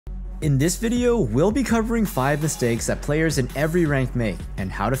In this video, we'll be covering 5 mistakes that players in every rank make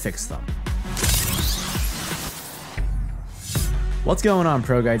and how to fix them. What's going on,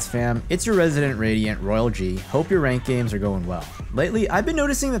 ProGuides fam? It's your resident Radiant, Royal G. Hope your rank games are going well. Lately, I've been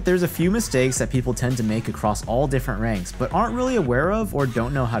noticing that there's a few mistakes that people tend to make across all different ranks, but aren't really aware of or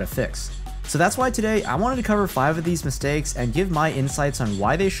don't know how to fix. So that's why today I wanted to cover 5 of these mistakes and give my insights on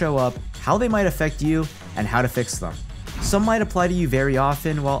why they show up, how they might affect you, and how to fix them. Some might apply to you very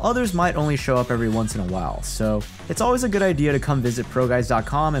often, while others might only show up every once in a while, so it's always a good idea to come visit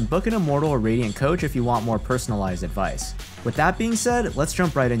ProGuides.com and book an Immortal or Radiant coach if you want more personalized advice. With that being said, let's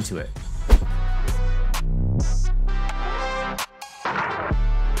jump right into it.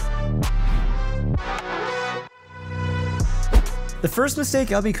 The first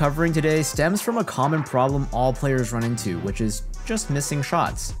mistake I'll be covering today stems from a common problem all players run into, which is just missing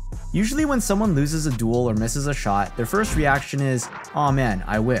shots. Usually when someone loses a duel or misses a shot, their first reaction is, "Aw man,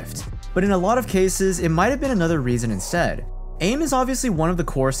 I whiffed." But in a lot of cases, it might have been another reason instead. Aim is obviously one of the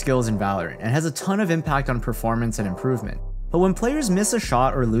core skills in Valorant and has a ton of impact on performance and improvement. But when players miss a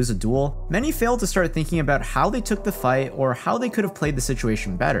shot or lose a duel, many fail to start thinking about how they took the fight or how they could have played the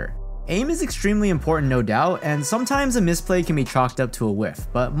situation better. Aim is extremely important, no doubt, and sometimes a misplay can be chalked up to a whiff,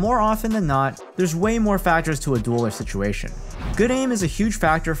 but more often than not, there's way more factors to a duel or situation. Good aim is a huge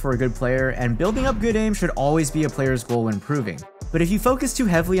factor for a good player, and building up good aim should always be a player's goal when improving. But if you focus too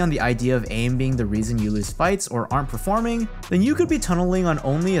heavily on the idea of aim being the reason you lose fights or aren't performing, then you could be tunneling on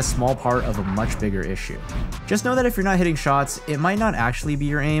only a small part of a much bigger issue. Just know that if you're not hitting shots, it might not actually be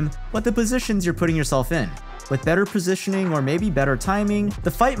your aim, but the positions you're putting yourself in. With better positioning or maybe better timing,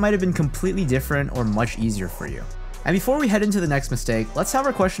 the fight might have been completely different or much easier for you. And before we head into the next mistake, let's have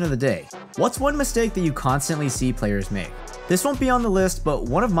our question of the day. What's one mistake that you constantly see players make? This won't be on the list, but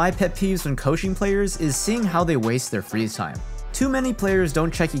one of my pet peeves when coaching players is seeing how they waste their freeze time. Too many players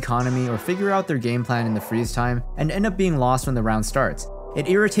don't check economy or figure out their game plan in the freeze time and end up being lost when the round starts. It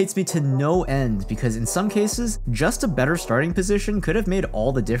irritates me to no end because in some cases, just a better starting position could have made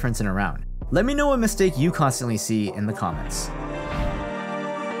all the difference in a round. Let me know what mistake you constantly see in the comments.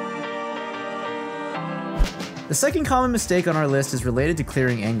 The second common mistake on our list is related to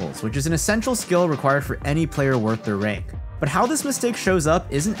clearing angles, which is an essential skill required for any player worth their rank. But how this mistake shows up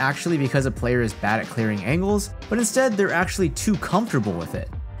isn't actually because a player is bad at clearing angles, but instead they're actually too comfortable with it.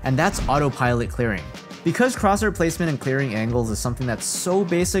 And that's autopilot clearing. Because crosshair placement and clearing angles is something that's so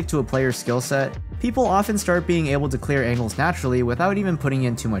basic to a player's skill set, people often start being able to clear angles naturally without even putting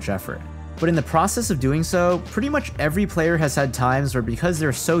in too much effort. But in the process of doing so, pretty much every player has had times where because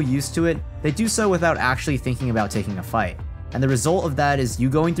they're so used to it, they do so without actually thinking about taking a fight. And the result of that is you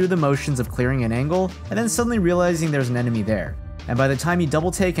going through the motions of clearing an angle, and then suddenly realizing there's an enemy there. And by the time you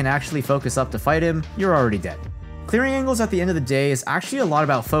double take and actually focus up to fight him, you're already dead. Clearing angles at the end of the day is actually a lot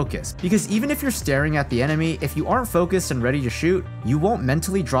about focus, because even if you're staring at the enemy, if you aren't focused and ready to shoot, you won't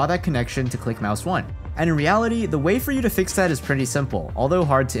mentally draw that connection to click mouse 1. And in reality, the way for you to fix that is pretty simple, although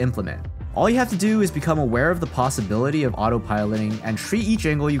hard to implement. All you have to do is become aware of the possibility of autopiloting and treat each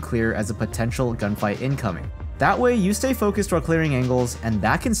angle you clear as a potential gunfight incoming. That way, you stay focused while clearing angles, and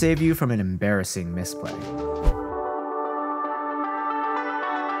that can save you from an embarrassing misplay.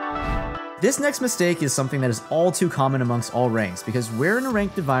 This next mistake is something that is all too common amongst all ranks because we're in a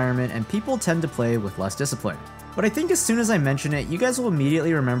ranked environment and people tend to play with less discipline. But I think as soon as I mention it, you guys will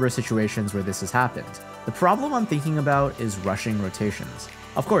immediately remember situations where this has happened. The problem I'm thinking about is rushing rotations.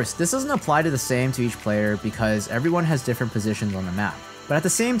 Of course, this doesn't apply to the same to each player because everyone has different positions on the map. But at the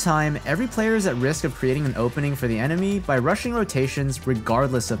same time, every player is at risk of creating an opening for the enemy by rushing rotations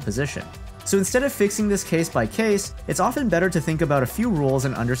regardless of position. So instead of fixing this case by case, it's often better to think about a few rules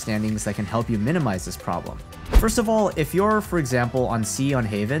and understandings that can help you minimize this problem. First of all, if you're, for example, on C on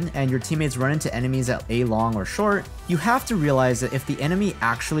Haven and your teammates run into enemies at A long or short, you have to realize that if the enemy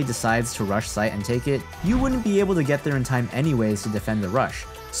actually decides to rush site and take it, you wouldn't be able to get there in time anyways to defend the rush.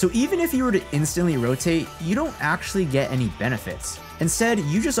 So even if you were to instantly rotate, you don't actually get any benefits. Instead,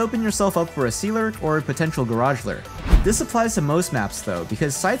 you just open yourself up for a C-lurk or a potential garage lurk. This applies to most maps though,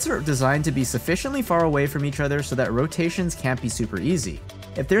 because sites are designed to be sufficiently far away from each other so that rotations can't be super easy.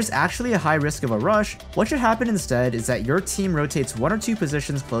 If there's actually a high risk of a rush, what should happen instead is that your team rotates 1 or 2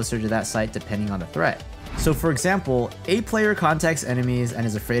 positions closer to that site depending on the threat. So for example, A player contacts enemies and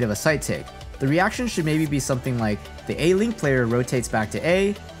is afraid of a site take. The reaction should maybe be something like, the A link player rotates back to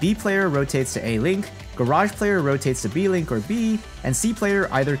A, B player rotates to A link, garage player rotates to B link or B, and C player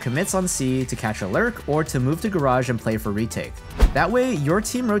either commits on C to catch a lurk or to move to garage and play for retake. That way, your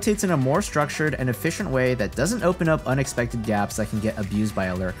team rotates in a more structured and efficient way that doesn't open up unexpected gaps that can get abused by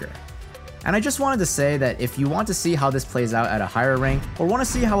a lurker. And I just wanted to say that if you want to see how this plays out at a higher rank, or want to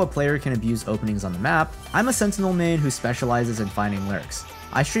see how a player can abuse openings on the map, I'm a Sentinel main who specializes in finding lurks.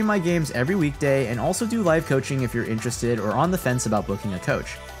 I stream my games every weekday and also do live coaching if you're interested or on the fence about booking a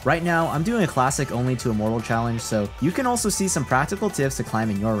coach. Right now, I'm doing a classic only to Immortal challenge, so you can also see some practical tips to climb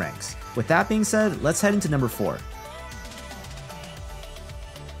in your ranks. With that being said, let's head into number 4.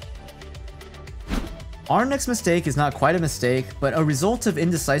 Our next mistake is not quite a mistake, but a result of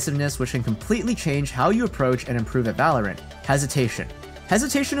indecisiveness which can completely change how you approach and improve at Valorant: hesitation.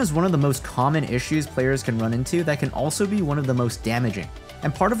 Hesitation is one of the most common issues players can run into that can also be one of the most damaging.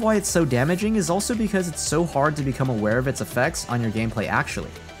 And part of why it's so damaging is also because it's so hard to become aware of its effects on your gameplay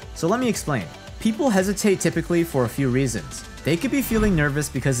actually. So let me explain. People hesitate typically for a few reasons. They could be feeling nervous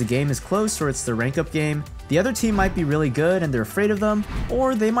because the game is close or it's the rank up game, the other team might be really good and they're afraid of them,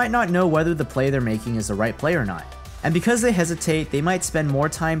 or they might not know whether the play they're making is the right play or not. And because they hesitate, they might spend more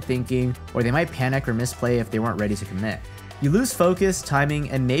time thinking, or they might panic or misplay if they weren't ready to commit. You lose focus, timing,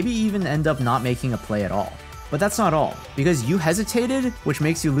 and maybe even end up not making a play at all. But that's not all. Because you hesitated, which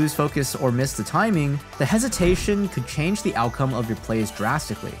makes you lose focus or miss the timing, the hesitation could change the outcome of your plays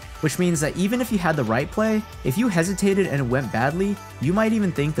drastically. Which means that even if you had the right play, if you hesitated and it went badly, you might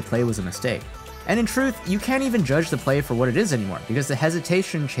even think the play was a mistake. And in truth, you can't even judge the play for what it is anymore, because the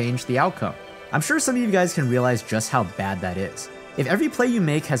hesitation changed the outcome. I'm sure some of you guys can realize just how bad that is. If every play you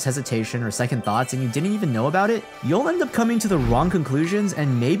make has hesitation or second thoughts and you didn't even know about it, you'll end up coming to the wrong conclusions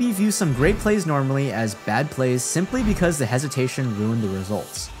and maybe view some great plays normally as bad plays simply because the hesitation ruined the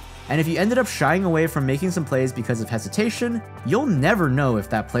results. And if you ended up shying away from making some plays because of hesitation, you'll never know if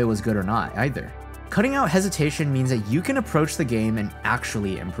that play was good or not either. Cutting out hesitation means that you can approach the game and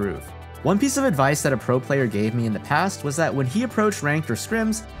actually improve. One piece of advice that a pro player gave me in the past was that when he approached ranked or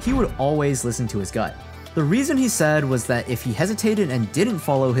scrims, he would always listen to his gut. The reason he said was that if he hesitated and didn't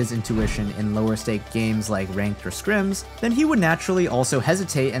follow his intuition in lower stake games like ranked or scrims, then he would naturally also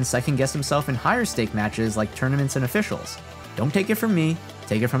hesitate and second guess himself in higher stake matches like tournaments and officials. Don't take it from me,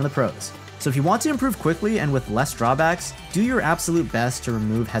 take it from the pros. So if you want to improve quickly and with less drawbacks, do your absolute best to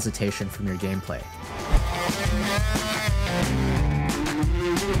remove hesitation from your gameplay.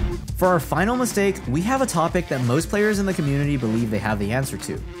 For our final mistake, we have a topic that most players in the community believe they have the answer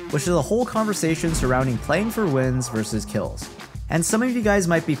to, which is a whole conversation surrounding playing for wins versus kills. And some of you guys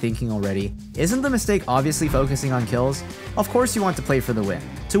might be thinking already, isn't the mistake obviously focusing on kills? Of course you want to play for the win.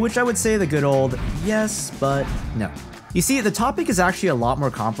 To which I would say the good old, yes, but no. You see, the topic is actually a lot more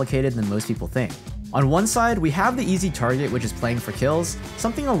complicated than most people think. On one side, we have the easy target, which is playing for kills,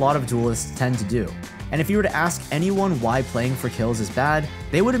 something a lot of duelists tend to do. And if you were to ask anyone why playing for kills is bad,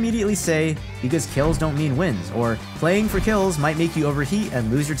 they would immediately say, because kills don't mean wins, or playing for kills might make you overheat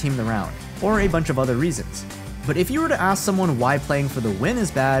and lose your team the round, or a bunch of other reasons. But if you were to ask someone why playing for the win is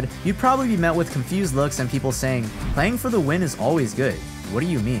bad, you'd probably be met with confused looks and people saying, playing for the win is always good. What do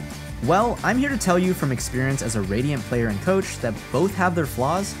you mean? Well, I'm here to tell you from experience as a Radiant player and coach that both have their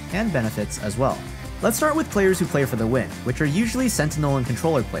flaws and benefits as well. Let's start with players who play for the win, which are usually Sentinel and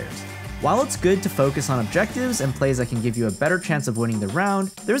Controller players. While it's good to focus on objectives and plays that can give you a better chance of winning the round,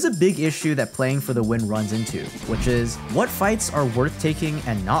 there's a big issue that playing for the win runs into, which is what fights are worth taking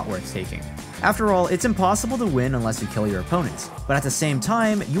and not worth taking. After all, it's impossible to win unless you kill your opponents, but at the same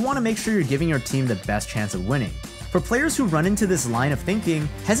time, you want to make sure you're giving your team the best chance of winning. For players who run into this line of thinking,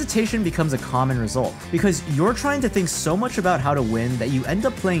 hesitation becomes a common result, because you're trying to think so much about how to win that you end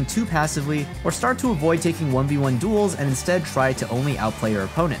up playing too passively or start to avoid taking 1v1 duels and instead try to only outplay your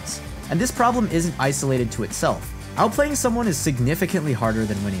opponents. And this problem isn't isolated to itself. Outplaying someone is significantly harder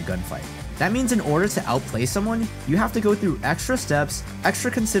than winning a gunfight. That means in order to outplay someone, you have to go through extra steps,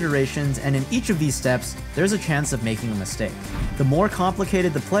 extra considerations, and in each of these steps, there's a chance of making a mistake. The more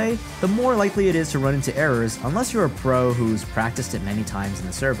complicated the play, the more likely it is to run into errors unless you're a pro who's practiced it many times in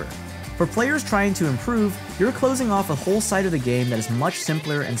the server. For players trying to improve, you're closing off a whole side of the game that is much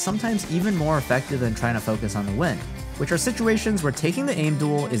simpler and sometimes even more effective than trying to focus on the win, which are situations where taking the aim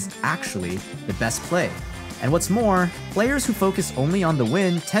duel is actually the best play. And what's more, players who focus only on the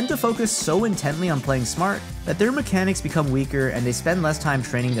win tend to focus so intently on playing smart that their mechanics become weaker and they spend less time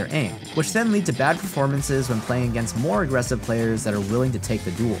training their aim, which then lead to bad performances when playing against more aggressive players that are willing to take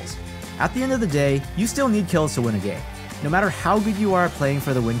the duels. At the end of the day, you still need kills to win a game. No matter how good you are at playing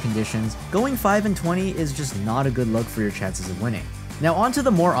for the win conditions, going 5-20 is just not a good look for your chances of winning. Now on to the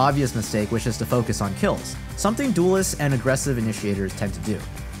more obvious mistake, which is to focus on kills, something duelists and aggressive initiators tend to do.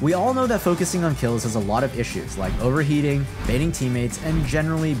 We all know that focusing on kills has a lot of issues like overheating, baiting teammates, and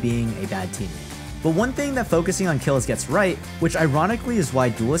generally being a bad teammate. But one thing that focusing on kills gets right, which ironically is why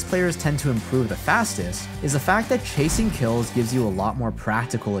duelist players tend to improve the fastest, is the fact that chasing kills gives you a lot more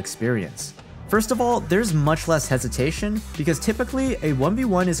practical experience. First of all, there's much less hesitation because typically a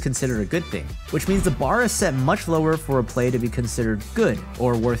 1v1 is considered a good thing, which means the bar is set much lower for a play to be considered good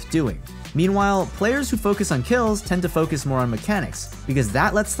or worth doing. Meanwhile, players who focus on kills tend to focus more on mechanics because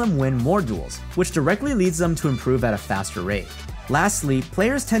that lets them win more duels, which directly leads them to improve at a faster rate. Lastly,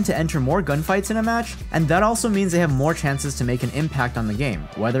 players tend to enter more gunfights in a match, and that also means they have more chances to make an impact on the game,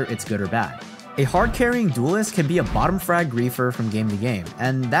 whether it's good or bad. A hard-carrying duelist can be a bottom frag griefer from game to game,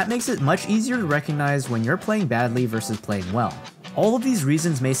 and that makes it much easier to recognize when you're playing badly versus playing well. All of these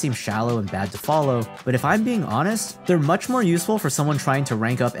reasons may seem shallow and bad to follow, but if I'm being honest, they're much more useful for someone trying to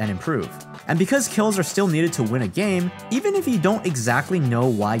rank up and improve. And because kills are still needed to win a game, even if you don't exactly know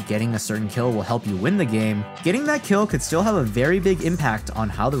why getting a certain kill will help you win the game, getting that kill could still have a very big impact on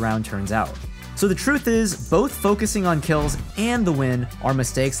how the round turns out. So the truth is, both focusing on kills and the win are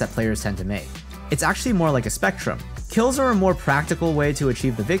mistakes that players tend to make. It's actually more like a spectrum. Kills are a more practical way to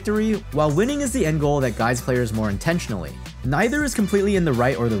achieve the victory, while winning is the end goal that guides players more intentionally. Neither is completely in the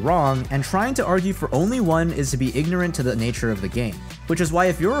right or the wrong, and trying to argue for only one is to be ignorant to the nature of the game. Which is why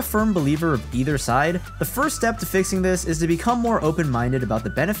if you're a firm believer of either side, the first step to fixing this is to become more open-minded about the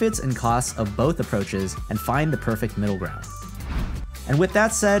benefits and costs of both approaches and find the perfect middle ground. And with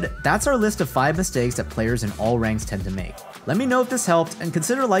that said, that's our list of 5 mistakes that players in all ranks tend to make. Let me know if this helped, and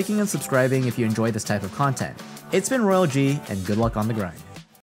consider liking and subscribing if you enjoy this type of content. It's been Royal G, and good luck on the grind.